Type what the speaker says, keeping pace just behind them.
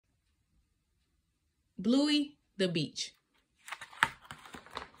Bluey, the beach.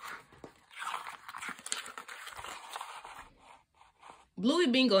 Bluey,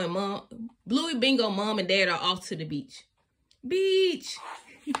 Bingo, Mom, and Dad are off to the beach. Beach!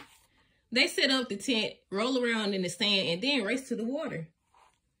 They set up the tent, roll around in the sand, and then race to the water.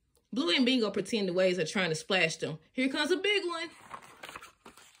 Bluey and Bingo pretend the waves are trying to splash them. Here comes a big one.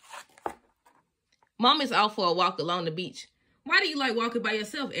 Mom is out for a walk along the beach. Why do you like walking by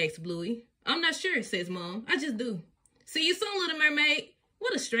yourself? Asks Bluey. I'm not sure, says Mom. I just do. See you soon, Little Mermaid.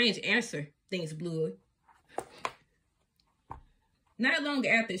 What a strange answer, thinks Bluey. Not long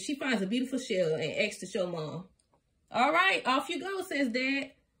after, she finds a beautiful shell and asks to show Mom. All right, off you go, says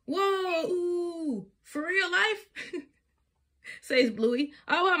Dad. Whoa, ooh, for real life? Says Bluey.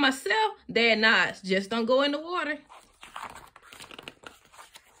 All by myself? Dad nods. Just don't go in the water.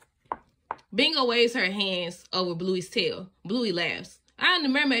 Bingo waves her hands over Bluey's tail. Bluey laughs. I'm the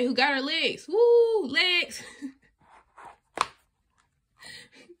mermaid who got her legs. Woo, legs.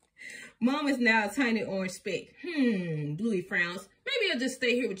 Mom is now a tiny orange speck. Bluey frowns. Maybe I'll just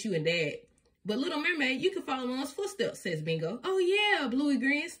stay here with you and Dad. But Little Mermaid, you can follow Mom's footsteps, says Bingo. Oh yeah, Bluey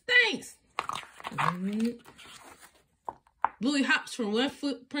grins. Thanks. Bluey hops from one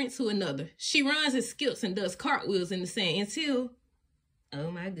footprint to another. She runs and skips and does cartwheels in the sand until, oh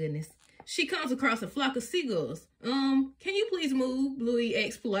my goodness, she comes across a flock of seagulls. Can you please move? Bluey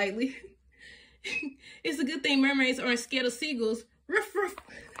asks politely. It's a good thing mermaids aren't scared of seagulls. Ruff, ruff.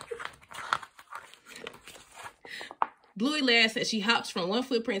 Bluey laughs as she hops from one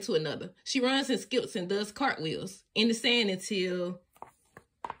footprint to another. She runs and skips and does cartwheels in the sand until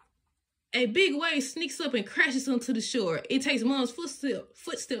a big wave sneaks up and crashes onto the shore. It takes Mom's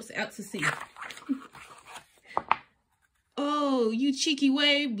footsteps out to sea. Oh, you cheeky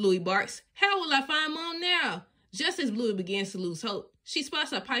wave, Bluey barks. How will I find Mom now? Just as Bluey begins to lose hope, she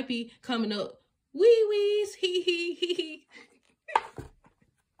spots a pipey coming up. Wee-wees, hee-hee.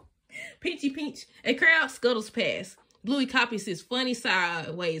 Pinchy pinch. A crowd scuttles past. Bluey copies his funny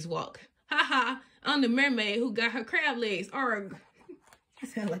sideways walk. Ha ha, I'm the mermaid who got her crab legs. Arg. I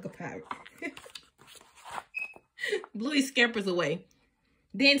sound like a pirate. Bluey scampers away,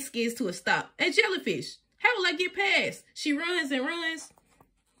 then skids to a stop. A jellyfish. How will I get past? She runs and runs.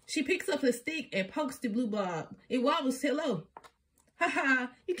 She picks up a stick and pokes the blue blob. It wobbles. Hello. Ha ha,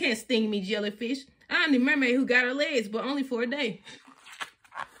 you can't sting me, jellyfish. I'm the mermaid who got her legs, but only for a day.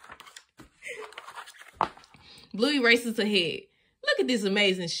 Bluey races ahead. Look at this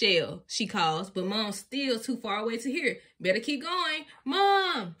amazing shell, she calls, but Mom's still too far away to hear. Better keep going.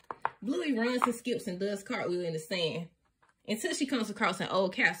 Mom! Bluey runs and skips and does cartwheel in the sand until she comes across an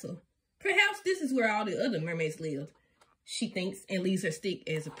old castle. Perhaps this is where all the other mermaids live, she thinks, and leaves her stick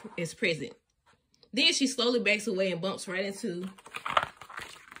as present. Then she slowly backs away and bumps right into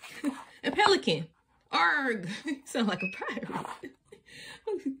a pelican. Arg! Sound like a pirate.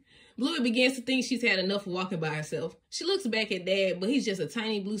 Bluey begins to think she's had enough of walking by herself. She looks back at Dad, but he's just a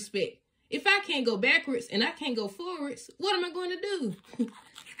tiny blue speck. If I can't go backwards and I can't go forwards, what am I going to do?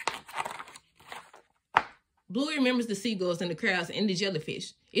 Bluey remembers the seagulls and the crowds and the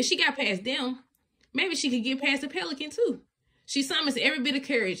jellyfish. If she got past them, maybe she could get past the pelican too. She summons every bit of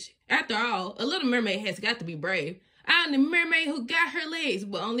courage. After all, a little mermaid has got to be brave. I'm the mermaid who got her legs,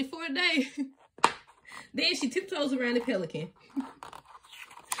 but only for a day. Then she tiptoes around the pelican.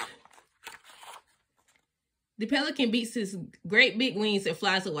 The pelican beats his great big wings and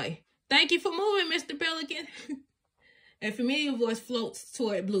flies away. Thank you for moving, Mr. Pelican. A familiar voice floats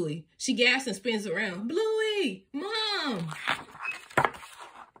toward Bluey. She gasps and spins around. Bluey! Mom!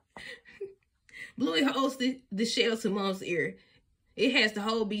 Bluey holds the shell to Mom's ear. It has the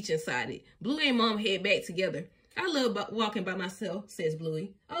whole beach inside it. Bluey and Mom head back together. I love walking by myself, says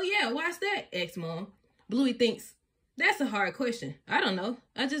Bluey. Oh yeah, why's that? Asks Mom. Bluey thinks, that's a hard question. I don't know.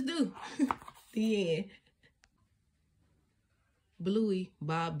 I just do. The end. Bluey,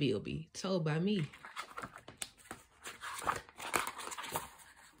 Bob, Bilby. Told by me.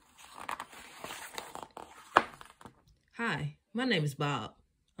 Hi, my name is Bob.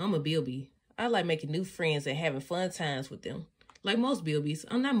 I'm a Bilby. I like making new friends and having fun times with them. Like most Bilbies,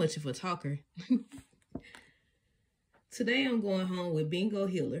 I'm not much of a talker. Today I'm going home with Bingo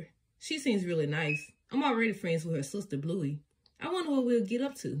Healer. She seems really nice. I'm already friends with her sister Bluey. I wonder what we'll get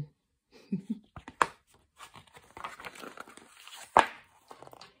up to.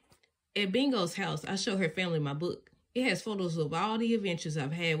 At Bingo's house, I show her family my book. It has photos of all the adventures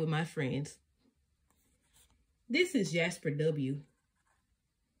I've had with my friends. This is Jasper W.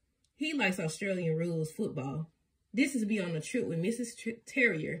 He likes Australian rules football. This is me on a trip with Mrs.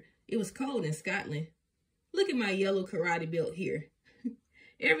 Terrier. It was cold in Scotland. Look at my yellow karate belt here.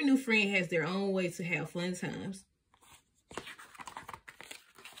 Every new friend has their own way to have fun times.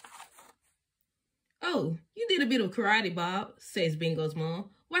 Oh, you did a bit of karate, Bob, says Bingo's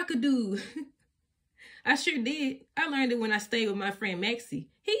mom. Wackadoo. I sure did. I learned it when I stayed with my friend Maxie.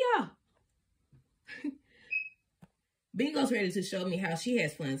 Hey-ya. Bingo's ready to show me how she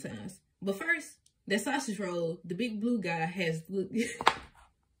has fun times. But first, that sausage roll the big blue guy has...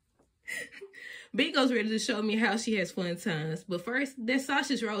 Bingo's ready to show me how she has fun times. But first, that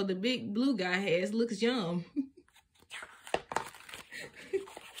sausage roll the big blue guy has looks yum.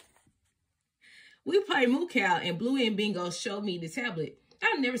 We play Moo Cow and Bluey and Bingo showed me the tablet.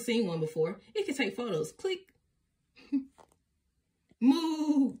 I've never seen one before. It can take photos. Click.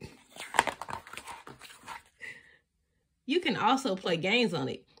 Moo. You can also play games on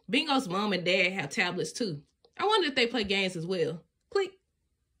it. Bingo's mom and dad have tablets too. I wonder if they play games as well. Click.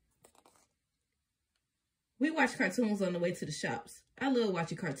 We watch cartoons on the way to the shops. I love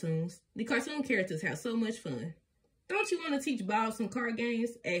watching cartoons. The cartoon characters have so much fun. Don't you want to teach Bob some card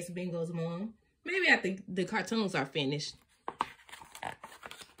games? Asked Bingo's mom. Maybe after the cartoons are finished.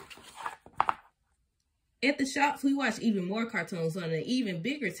 At the shops, we watch even more cartoons on an even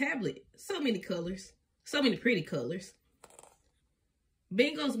bigger tablet. So many colors. So many pretty colors.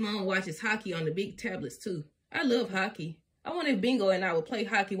 Bingo's mom watches hockey on the big tablets too. I love hockey. I wonder if Bingo and I will play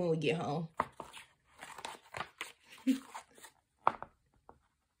hockey when we get home.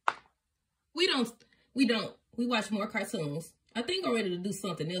 We watch more cartoons. I think I'm ready to do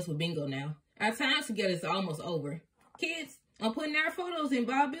something else with Bingo now. Our time together is almost over. Kids, I'm putting our photos in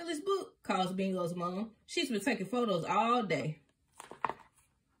Bob Billy's book, calls Bingo's mom. She's been taking photos all day.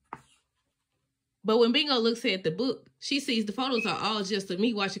 But when Bingo looks at the book, she sees the photos are all just of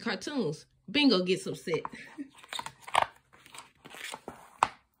me watching cartoons. Bingo gets upset.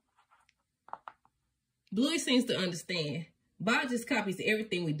 Bluey seems to understand. Bob just copies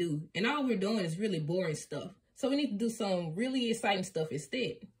everything we do, and all we're doing is really boring stuff. So we need to do some really exciting stuff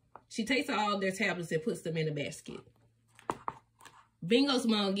instead. She takes all their tablets and puts them in a basket. Bingo's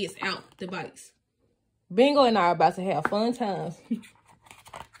mom gets out the bikes. Bingo and I are about to have fun times.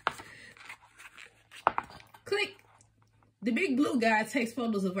 Click. The big blue guy takes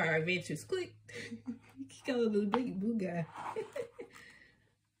photos of our adventures. Click. He calls the big blue guy.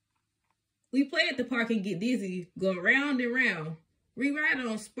 We play at the park and get dizzy, going round and round. We ride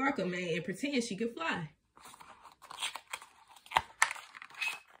on Sparkle Man and pretend she could fly.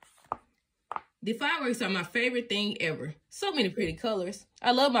 The fireworks are my favorite thing ever. So many pretty colors.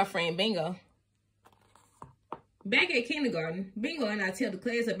 I love my friend Bingo. Back at kindergarten, Bingo and I tell the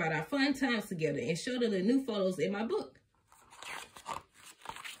class about our fun times together and show them the new photos in my book.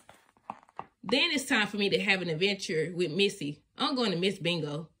 Then it's time for me to have an adventure with Missy. I'm going to miss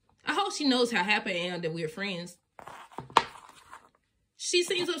Bingo. I hope she knows how happy I am that we're friends. She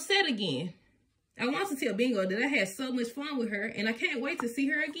seems upset again. I want to tell Bingo that I had so much fun with her and I can't wait to see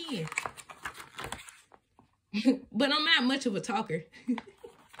her again. But I'm not much of a talker.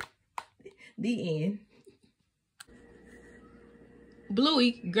 The end.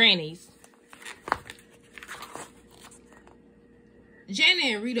 Bluey, Grannies. Janet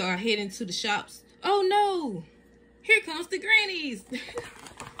and Rita are heading to the shops. Oh no! Here comes the Grannies!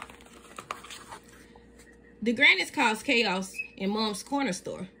 The Grannies cause chaos in Mom's corner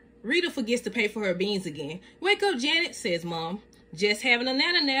store. Rita forgets to pay for her beans again. Wake up, Janet, says Mom. Just having a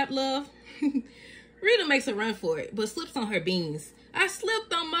nana nap, love. Rita makes a run for it, but slips on her beans. I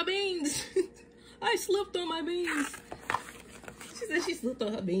slipped on my beans. I slipped on my beans. She said she slipped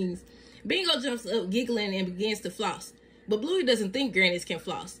on her beans. Bingo jumps up, giggling, and begins to floss. But Bluey doesn't think Grannies can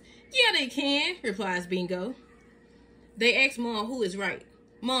floss. Yeah, they can, replies Bingo. They ask Mom who is right.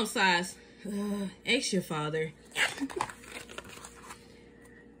 Mom sighs. Ask your father.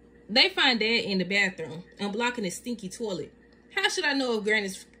 They find Dad in the bathroom, unblocking his stinky toilet. How should I know if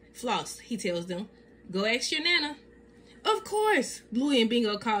Grannies floss? He tells them. Go ask your Nana. Of course, Bluey and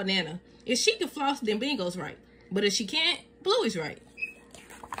Bingo call Nana. If she can floss, then Bingo's right. But if she can't, Bluey's right.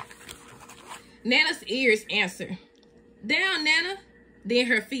 Nana's ears answer. Down, Nana. Then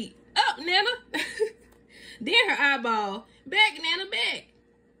her feet. Up, Nana. Then her eyeball. Back, Nana, back.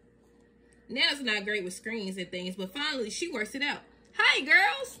 Nana's not great with screens and things, but finally she works it out. Hi,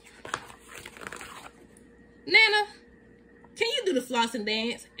 girls. Nana, can you do the flossing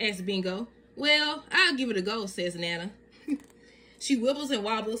dance? Asks Bingo. Well, I'll give it a go, says Nana. She wibbles and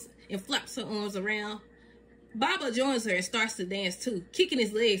wobbles and flaps her arms around. Baba joins her and starts to dance too, kicking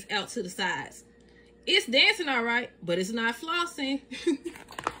his legs out to the sides. It's dancing all right, but it's not flossing.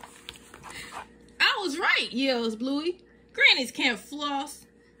 I was right, yells Bluey. Grannies can't floss.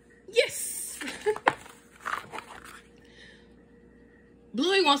 Yes.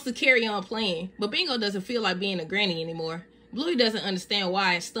 Bluey wants to carry on playing, but Bingo doesn't feel like being a granny anymore. Bluey doesn't understand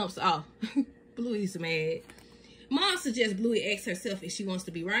why and stumps off. Bluey's mad. Mom suggests Bluey ask herself if she wants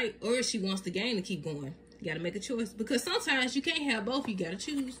to be right or if she wants the game to keep going. You gotta make a choice, because sometimes you can't have both. You gotta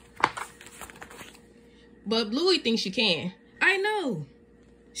choose. But Bluey thinks she can. I know.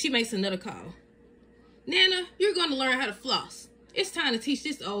 She makes another call. Nana, you're gonna learn how to floss. It's time to teach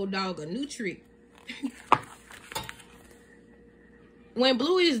this old dog a new trick. When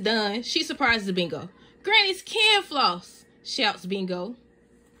Bluey is done, she surprises Bingo. Grannies can floss, shouts Bingo.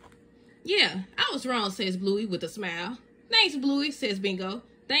 Yeah, I was wrong, says Bluey with a smile. Thanks, Bluey, says Bingo.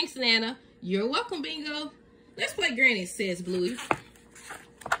 Thanks, Nana. You're welcome, Bingo. Let's play Grannies, says Bluey.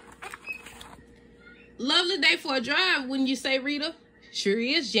 Lovely day for a drive, wouldn't you say, Rita? Sure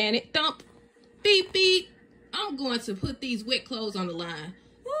is, Janet. Thump. Beep, beep. I'm going to put these wet clothes on the line.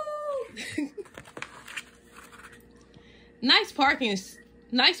 Woo! Nice parking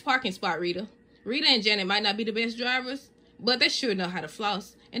spot, Rita. Rita and Janet might not be the best drivers, but they sure know how to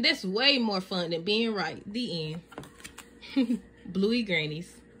floss. And that's way more fun than being right. The end. Bluey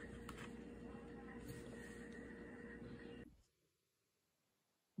Grannies.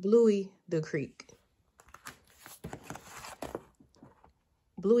 Bluey the Creek.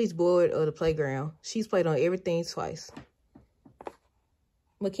 Bluey's bored of the playground. She's played on everything twice.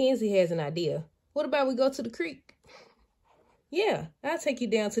 Mackenzie has an idea. What about we go to the creek? Yeah, I'll take you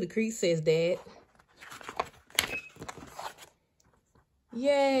down to the creek, says Dad.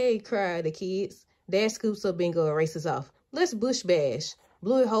 Yay, cried the kids. Dad scoops up Bingo and races off. Let's bush bash.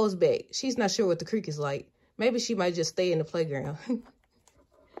 Bluey holds back. She's not sure what the creek is like. Maybe she might just stay in the playground.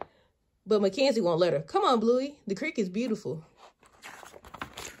 But Mackenzie won't let her. Come on, Bluey. The creek is beautiful.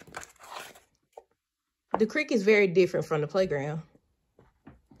 The creek is very different from the playground.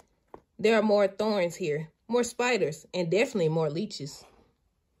 There are more thorns here, more spiders, and definitely more leeches.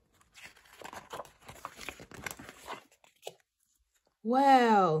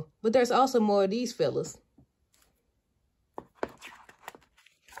 Wow, but there's also more of these fellas.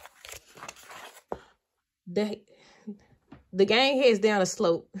 The gang heads down a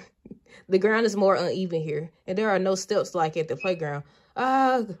slope. The ground is more uneven here, and there are no steps like at the playground.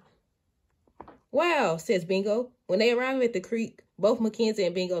 Wow, says Bingo. When they arrive at the creek, both Mackenzie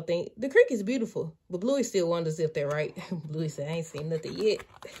and Bingo think the creek is beautiful, but Bluey still wonders if they're right. Bluey said, I ain't seen nothing yet.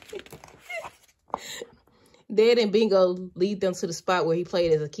 Dad and Bingo lead them to the spot where he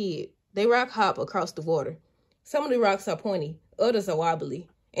played as a kid. They rock hop across the water. Some of the rocks are pointy, others are wobbly,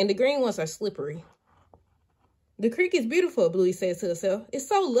 and the green ones are slippery. The creek is beautiful, Bluey says to herself. It's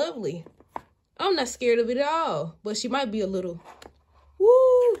so lovely. I'm not scared of it at all, but she might be a little.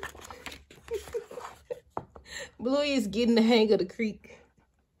 Woo! Bluey is getting the hang of the creek.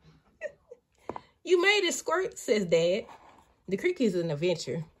 You made it, Squirt, says Dad. The creek is an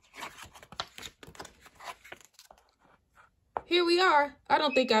adventure. Here we are. I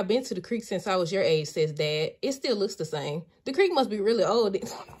don't think I've been to the creek since I was your age, says Dad. It still looks the same. The creek must be really old.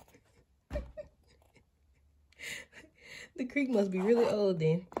 The creek must be really old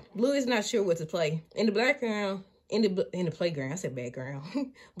then. Bluey's not sure what to play. In the background, in the playground, I said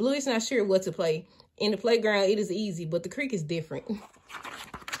background. Bluey's not sure what to play. In the playground, it is easy, but the creek is different.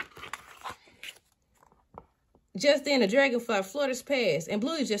 Just then, a dragonfly flutters past, and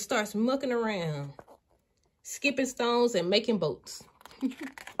Bluey just starts mucking around, skipping stones and making boats.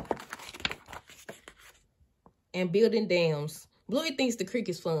 And building dams. Bluey thinks the creek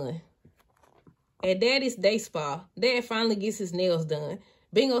is fun. At Daddy's day spa, Dad finally gets his nails done.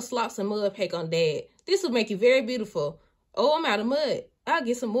 Bingo slops a mud pack on Dad. This will make you very beautiful. Oh, I'm out of mud. I'll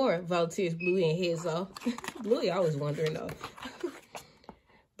get some more, volunteers Bluey and heads off. Bluey always wondering though.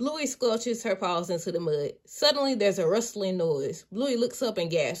 Bluey squelches her paws into the mud. Suddenly, there's a rustling noise. Bluey looks up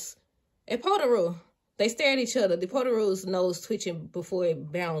and gasps. A potaroo. They stare at each other, the potaroo's nose twitching before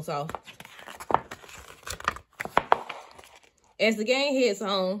it bounds off. As the gang heads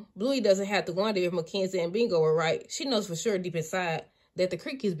home, Bluey doesn't have to wonder if Mackenzie and Bingo were right. She knows for sure deep inside that the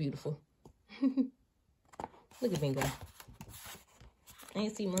creek is beautiful. Look at Bingo. I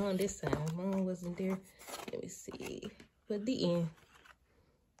ain't see Mom this time. Mom wasn't there. Let me see. But the end.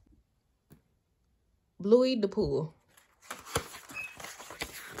 Bluey the pool.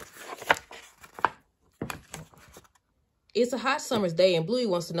 It's a hot summer's day and Bluey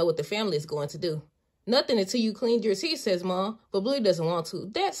wants to know what the family is going to do. Nothing until you cleaned your teeth, says Mom, but Bluey doesn't want to.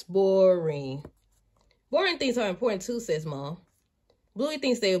 That's boring. Boring things are important too, says Mom. Bluey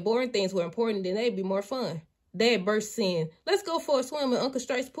thinks that if boring things were important, then they'd be more fun. Dad bursts in. Let's go for a swim in Uncle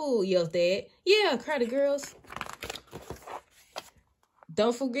Strike's pool, yells Dad. Yeah, cry the girls.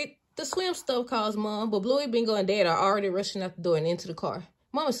 Don't forget The swim stuff calls Mom, but Bluey, Bingo, and Dad are already rushing out the door and into the car.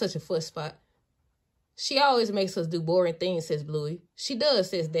 Mom is such a fuss spot. She always makes us do boring things, says Bluey. She does,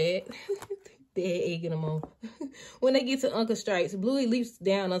 says Dad. Dad egging them on. When they get to Uncle Stripes, Bluey leaps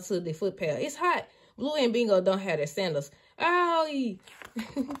down onto the footpath. It's hot. Bluey and Bingo don't have their sandals. Owie!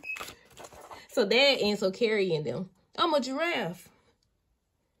 So Dad ends up carrying them. I'm a giraffe.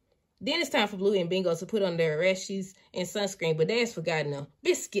 Then it's time for Bluey and Bingo to put on their rashes and sunscreen, but Dad's forgotten them.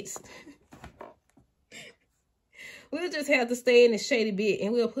 Biscuits. We'll just have to stay in the shady bit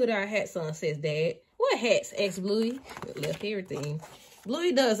and we'll put our hats on, says Dad. What hats? Asks Bluey. Left everything.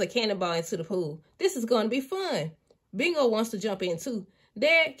 Bluey does a cannonball into the pool. This is going to be fun. Bingo wants to jump in too.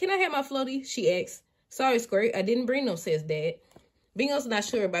 Dad, can I have my floaty? She asks. Sorry, Squirt. I didn't bring them, says Dad. Bingo's not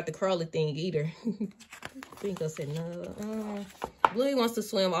sure about the crawly thing either. Bingo said no. Bluey wants to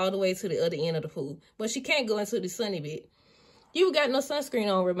swim all the way to the other end of the pool, but she can't go into the sunny bit. You got no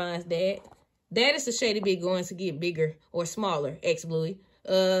sunscreen on, reminds Dad. Dad is the shady bit going to get bigger or smaller, asks Bluey.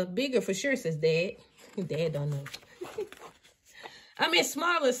 Bigger for sure, says Dad. Dad don't know. I mean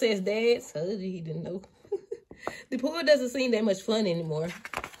smaller, says Dad. Told you he didn't know. The pool doesn't seem that much fun anymore.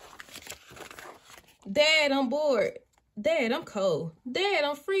 Dad, I'm bored. Dad, I'm cold. Dad,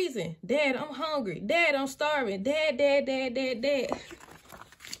 I'm freezing. Dad, I'm hungry. Dad, I'm starving. Dad.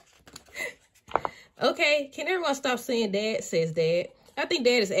 Okay, can everyone stop saying Dad, says Dad. I think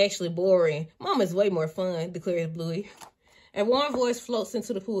Dad is actually boring. Mom is way more fun, declares Bluey. A warm voice floats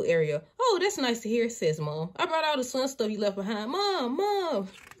into the pool area. Oh, that's nice to hear, says Mom. I brought all the swim stuff you left behind. Mom.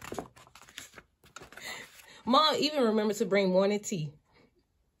 Mom even remembered to bring morning tea.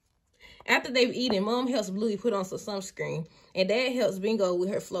 After they've eaten, Mom helps Bluey put on some sunscreen, and Dad helps Bingo with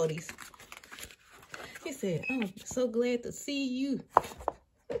her floaties. He said, I'm so glad to see you.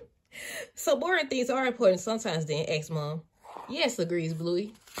 So boring things are important sometimes then, asks Mom. Yes, agrees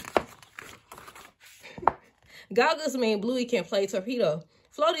Bluey. Goggles mean Bluey can play torpedo.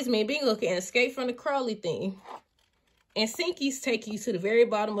 Floaties mean Bingo can escape from the crawly thing. And Sinkies take you to the very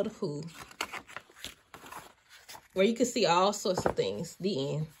bottom of the pool, where you can see all sorts of things.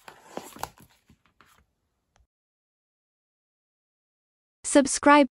 The end. Subscribe.